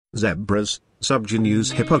Zebras,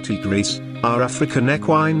 subgenus Hippotigris, are African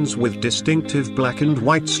equines with distinctive black and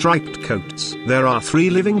white striped coats. There are 3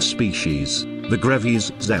 living species: the Grévy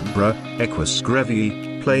zebra, Equus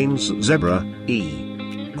grevyi, plains zebra,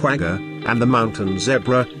 E. quagga, and the mountain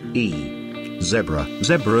zebra, E. zebra.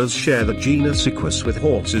 Zebras share the genus Equus with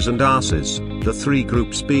horses and asses, the 3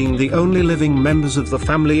 groups being the only living members of the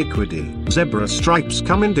family Equidae. Zebra stripes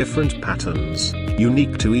come in different patterns,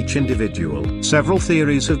 unique to each individual. Several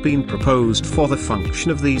theories have been proposed for the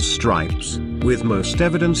function of these stripes, with most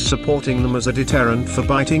evidence supporting them as a deterrent for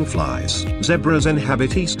biting flies. Zebras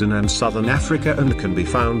inhabit eastern and southern Africa and can be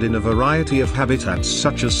found in a variety of habitats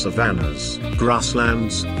such as savannahs,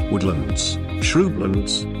 grasslands, woodlands,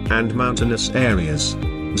 shrublands, and mountainous areas.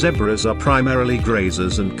 Zebras are primarily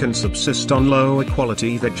grazers and can subsist on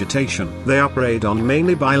lower-quality vegetation. They are preyed on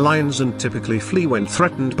mainly by lions and typically flee when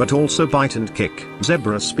threatened, but also bite and kick.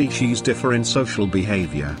 Zebra species differ in social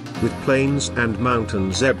behaviour, with plains and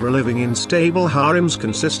mountain zebra living in stable harems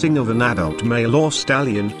consisting of an adult male or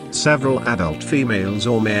stallion, several adult females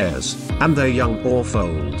or mares, and their young or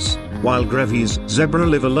foals, while Grévy zebra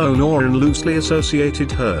live alone or in loosely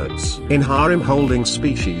associated herds. In harem-holding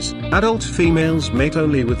species, adult females mate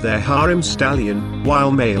only with their harem stallion,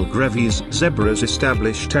 while male Grévy zebras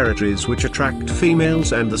establish territories which attract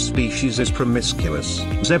females, and the species is promiscuous.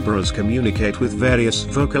 Zebras communicate with various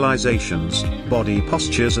vocalisations, body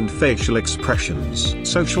postures and facial expressions.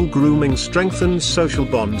 Social grooming strengthens social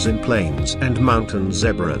bonds in plains and mountain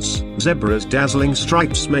zebras. Zebras' dazzling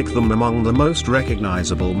stripes make them among the most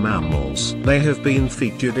recognisable mammals. They have been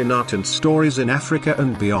featured in art and stories in Africa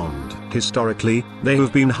and beyond. Historically, they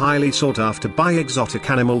have been highly sought after by exotic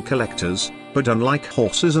animal collectors, but unlike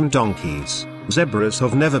horses and donkeys, zebras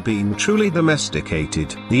have never been truly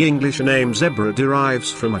domesticated. The English name zebra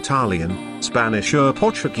derives from Italian, Spanish or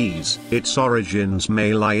Portuguese. Its origins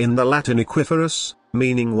may lie in the Latin equiferus,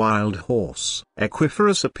 meaning wild horse.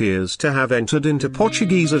 Equiferus appears to have entered into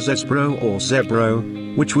Portuguese as esbro or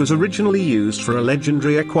zebro, which was originally used for a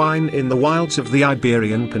legendary equine in the wilds of the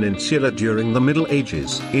Iberian Peninsula during the Middle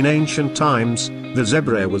Ages. In ancient times, the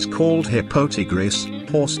zebra was called Hippotigris,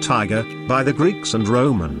 horse tiger, by the Greeks and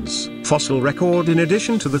Romans. Fossil record: in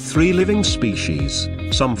addition to the 3 living species,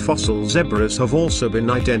 some fossil zebras have also been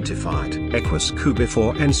identified. Equus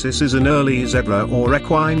cubiforensis is an early zebra or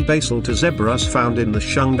equine basal to zebras found in the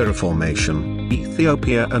Shungara Formation,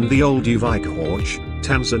 Ethiopia and the Old Uvai Gorge,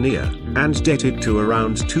 Tanzania, and dated to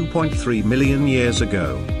around 2.3 million years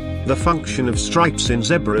ago. The function of stripes in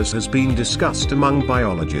zebras has been discussed among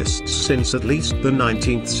biologists since at least the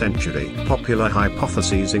 19th century. Popular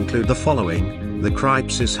hypotheses include the following. The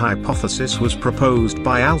Crypsis hypothesis was proposed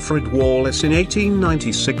by Alfred Wallace in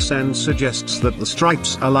 1896 and suggests that the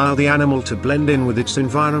stripes allow the animal to blend in with its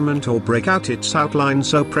environment or break out its outline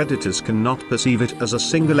so predators cannot perceive it as a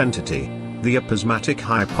single entity. The aposematic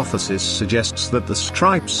hypothesis suggests that the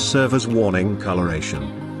stripes serve as warning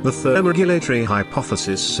coloration. The thermoregulatory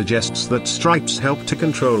hypothesis suggests that stripes help to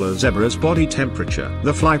control a zebra's body temperature.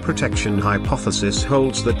 The fly protection hypothesis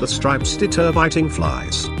holds that the stripes deter biting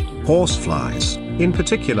flies. Horseflies, in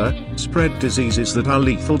particular, spread diseases that are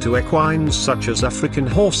lethal to equines such as African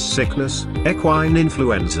horse sickness, equine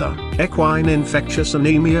influenza, equine infectious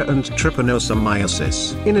anemia and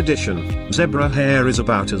trypanosomiasis. In addition, zebra hair is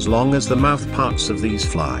about as long as the mouth parts of these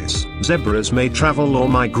flies. Zebras may travel or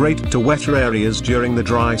migrate to wetter areas during the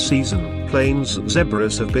dry season. Plains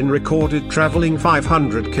zebras have been recorded traveling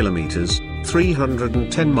 500 kilometers,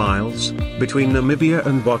 310 miles, between Namibia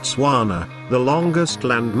and Botswana, the longest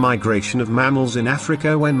land migration of mammals in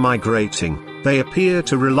Africa. When migrating, they appear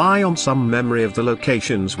to rely on some memory of the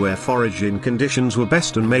locations where foraging conditions were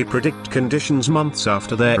best and may predict conditions months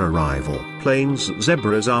after their arrival. Plains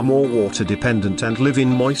zebras are more water dependent and live in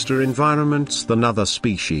moister environments than other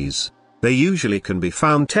species. They usually can be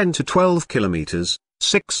found 10 to 12 kilometers,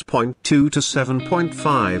 6.2 to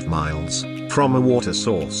 7.5 miles, from a water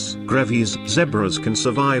source. Grévy zebras can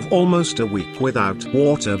survive almost a week without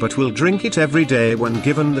water but will drink it every day when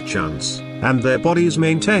given the chance, and their bodies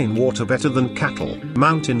maintain water better than cattle.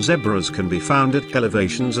 Mountain zebras can be found at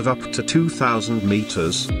elevations of up to 2,000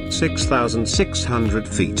 meters, 6,600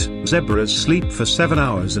 feet. Zebras sleep for 7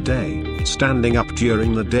 hours a day, standing up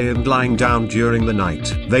during the day and lying down during the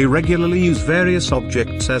night. They regularly use various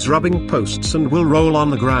objects as rubbing posts and will roll on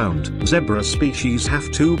the ground. Zebra species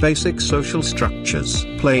have 2 basic social structures.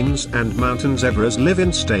 Plains and mountain zebras live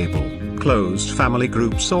in stable, closed family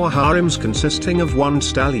groups or harems consisting of 1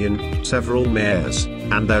 stallion, several mares,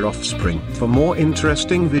 and their offspring. For more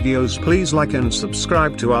interesting videos, please like and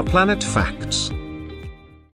subscribe to our Planet Facts.